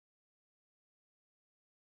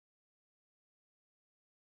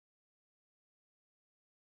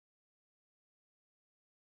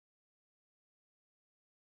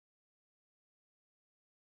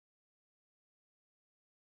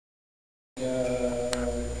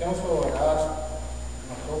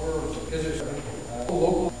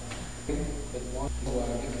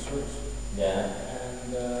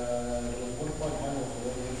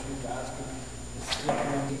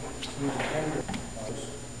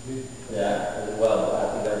Yeah, well,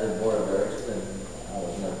 I think I did Board of Works, and I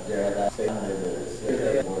was not there at that stage.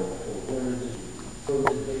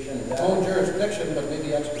 Own jurisdiction, but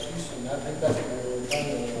maybe expertise, and I think that's what we were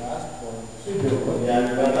trying to ask for.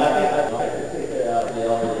 Yeah, but I think they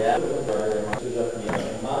already have it, but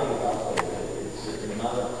the money is also, it's just the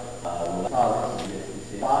amount of policy,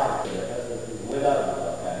 without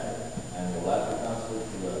and we'll have to transfer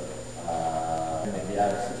to the maybe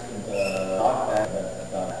our system talk back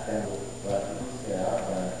about 10 but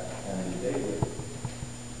and we take it.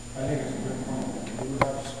 I think it's a good point. We would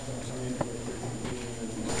have some input.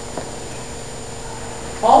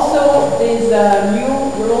 Also, there's a new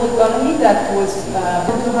rural economy that was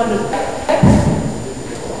 200 hectares.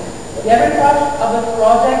 The average cost of a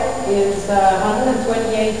project is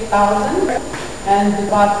 128,000 and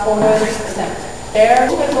about 4%. Their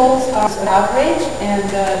results are average, and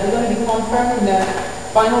they're going to be confirmed in the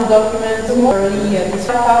final document early this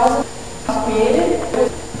 5,000 created,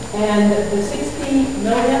 and the 60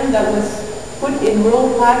 million that was put in rural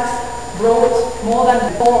tax brought more than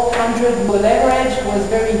 400. The leverage was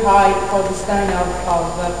very high for this kind of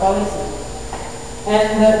policy.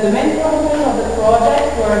 And the main promoters of the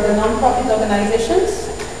project were the non-profit organizations,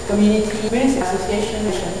 community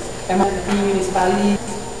associations, MRC municipalities,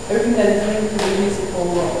 everything that is linked to the municipal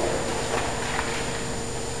world.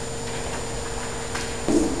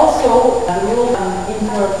 Also, the rural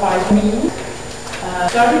Inter-5 meeting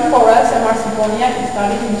started for us, MRC Pontiac. It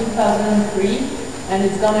started in 2003, and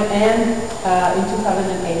it's going to end in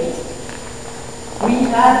 2008. We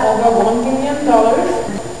had over $1 million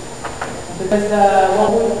because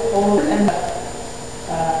and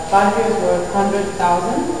 5 years were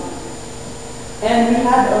 100,000. And we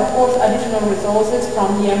had, of course, additional resources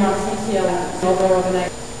from the MRC other organizations.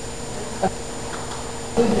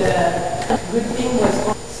 Good thing was,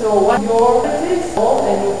 so what your is all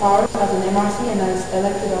and your powers as an MRC and as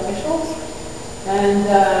elected officials, and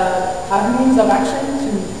have means of action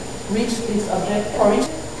to reach this objective. For each,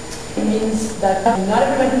 it means that not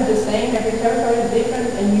everybody is the same, every territory is different,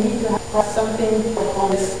 and you need to have something on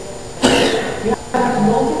this. You have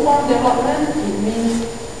multi-form development. It means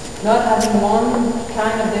not having one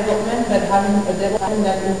kind of development, but having a development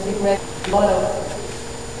that integrates a lot of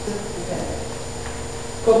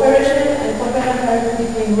cooperation and complementarity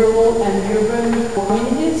between rural and urban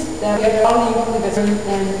communities that we are all linked with urban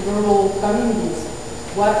and rural communities.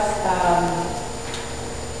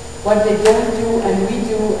 What they don't do and we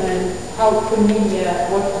do, and how can we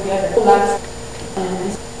work together.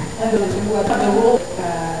 And the role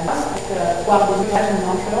in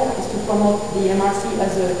Montreal is to promote the MRC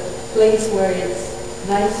as a place where it's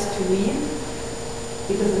nice to live,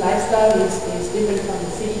 because the lifestyle is different from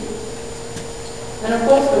the city. And of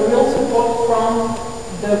course, the real support from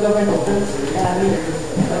the government organization.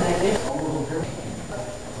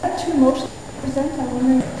 I have two motions to present. I'm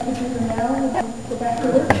wondering if we do them now. Go back to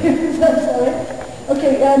work. That's all right.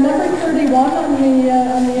 Okay, number 31 on the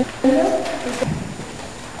agenda.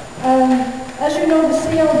 As you know, the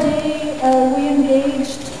CLD, we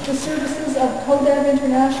engaged the services of CODEV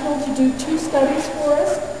International to do 2 studies for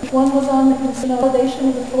us. One was on the consolidation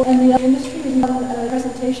of the floor and the industry. We did a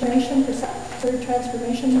presentation for third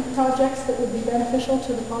transformation projects that would be beneficial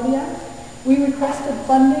to the Pontiac. We requested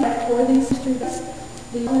funding for these students.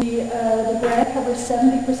 The grant covers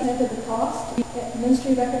 70% of the cost. The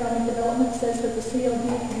Ministry of Economic Development says that the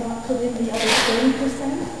CLD cannot put in the other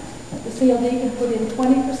 30%. The CLD can put in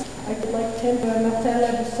 20%. I would like to Martel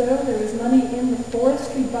Abusser. There is money in the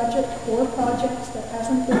forestry budget for projects that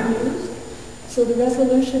hasn't been used. So the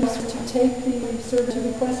resolution is to take the service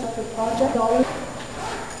request for project dollars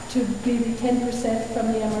to be the 10%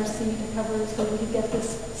 from the MRC to cover, so we could get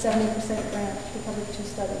this 70% grant to cover the 2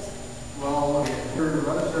 studies. Well, you're the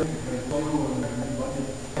budget.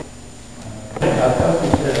 I thought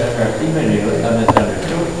you said MRC menu was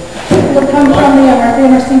misunderstood. It'll come from the MRC. The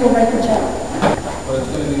MRC will write the check. But it's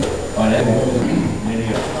going to be on it.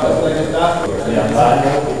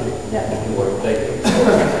 Yeah.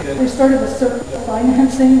 There's sort of a circle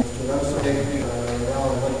financing. So that's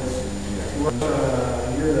around like this. A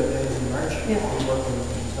year that ends in March. Yeah. We work in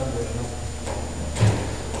December.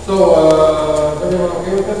 So, is everyone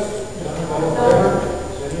okay with this?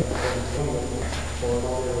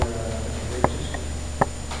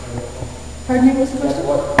 Pardon me, what's the question?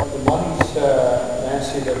 What the money's,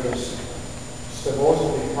 Nancy, that was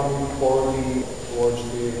supposedly coming towards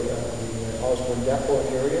the Osborne Depot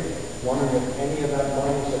area, wondering if any of that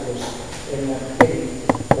money that was in that pay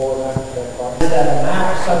for that project. That a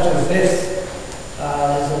map such as this is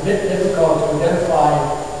a bit difficult to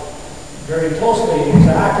identify very closely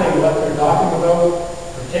exactly what they're talking about,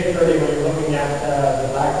 particularly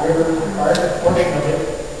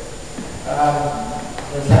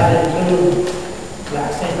include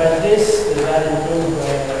black stain prejudice? Does that include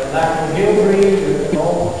lack of guilty? You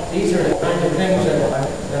know, these are the kinds of things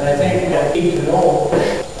that I think we need to know.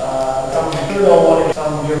 I'm sure they'll want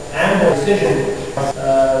some ample decision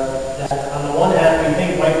that on the one hand we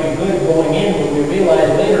think might be good going in, but we realize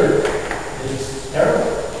later is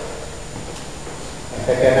terrible. If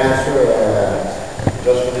I can answer,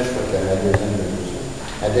 just finish with la deuxième résolution.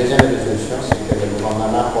 La deuxième résolution, c'est que le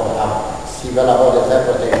gouvernement, s'ils veulent avoir des aires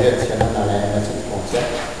protégées additionnelles dans la MRC Pontiac,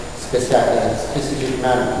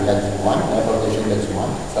 spécifiquement la Dumoine, la protégée de la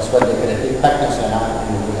Dumoine, ça soit décrété parc national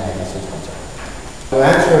au niveau de la MRC Pontiac. To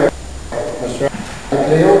answer, Mr.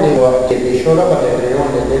 They showed up at the Creo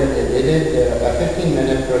and they did a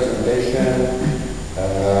 15-minute presentation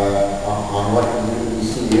on what we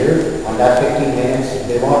see here. On that 15 minutes,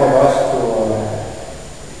 they wanted us to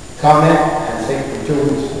comment and say for 2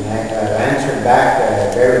 weeks. And I answered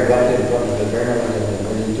back very bluntly in front of the journalists, and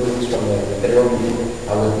within 2 weeks from the Creo meeting,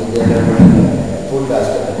 I would be delivering food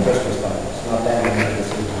basket at Christmas time. It's not that many this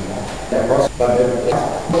week on that. But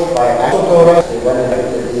it's by Axotora, they went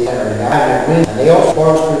into the and they also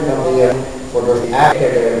forestry company for the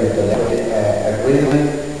agreement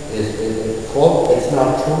is full. It's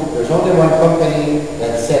not true. There's only one company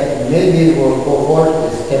that said maybe we'll go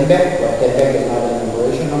forward is Quebec, but Quebec is not in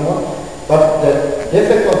operation no more. But the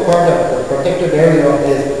difficult part of the protected area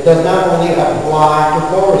is it does not only apply to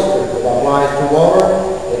forestry, it applies to water,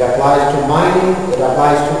 it applies to mining, it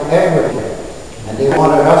applies to everything. And they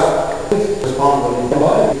wanted us to respond to it.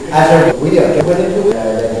 As we are given into it,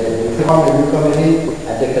 the new committee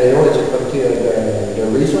at the Creo is the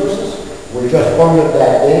resources. We just formed it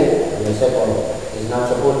that day, and they said, well, it's not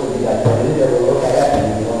supposed to be that committee that will look at it,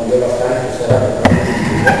 and we want to give us time to set up the committee.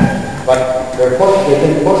 But they've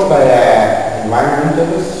been pushed by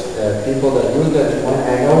environmentalists, people that use the one.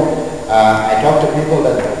 I know, I talked to people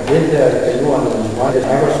that did the Creo on the one. They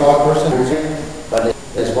never saw a person using it, but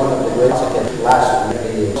it's one of the great last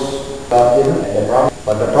years.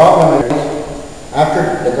 But the problem is, after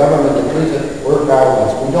the government decrees it, we're proud of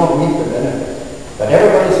us. We don't reap the benefit. But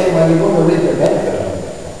everybody's saying, well, you're going to reap the benefit of it.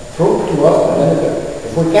 Prove to us the benefit.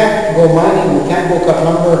 If we can't go mining, we can't go cut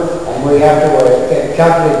lumber, and we have to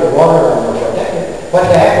calculate the water and we're protected, what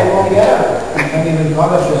the heck are we going to get out of it? I mean, in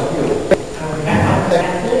college just do.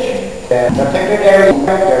 Protected area,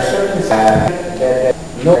 there are certain that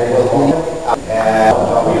no will be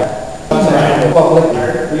public.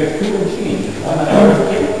 We have 2 machines. One at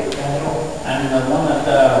and the one at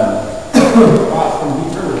across from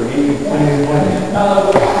Beaver, maybe 20.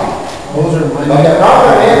 Those are but the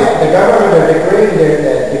problem is the government are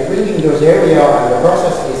decreasing those areas, and the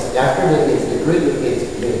process is after it's decreed,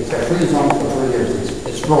 it's a free zone for 3 years.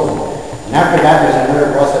 It's frozen, and after that there's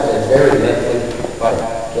another process that's very lengthy, but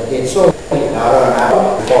it's so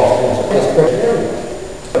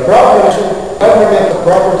the problem is government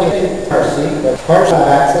property in MRC, but partial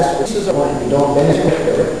access, which is one we don't benefit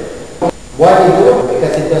from it. Why they do it?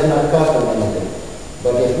 Because it does not cost them anything.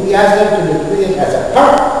 But if we ask them to decree it as a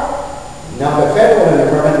park, now the federal and the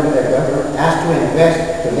government has to invest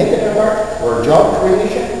to make it a park for job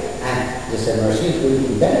creation, and this MRC is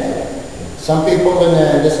really benefiting. Some people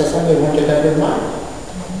in this assembly want to have their mind.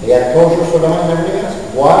 They had closures for the mine and everything else.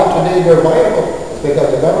 Why today they're viable? It's because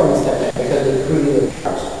the government stepped in, because they created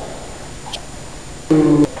parks.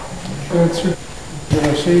 You have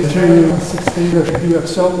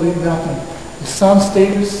absolutely nothing. The sound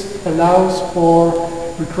status allows for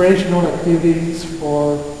recreational activities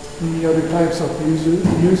for many other types of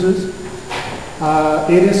users.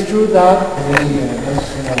 It is true that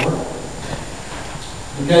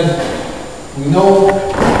because we know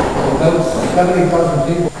about 70,000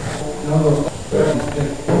 people know those.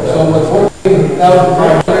 So with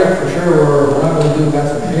 40,000 for sure we're not going to do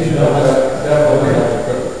classification.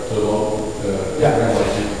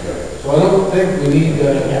 So I don't think we need to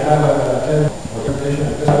have a presentation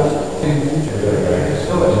at this first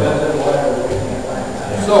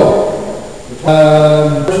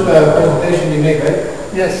presentation you make, right?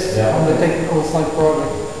 yes, on the technical site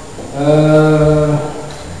project.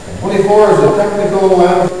 24 is a technical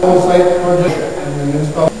site project and then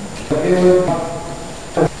install. I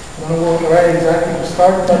don't know where exactly to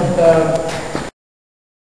start, but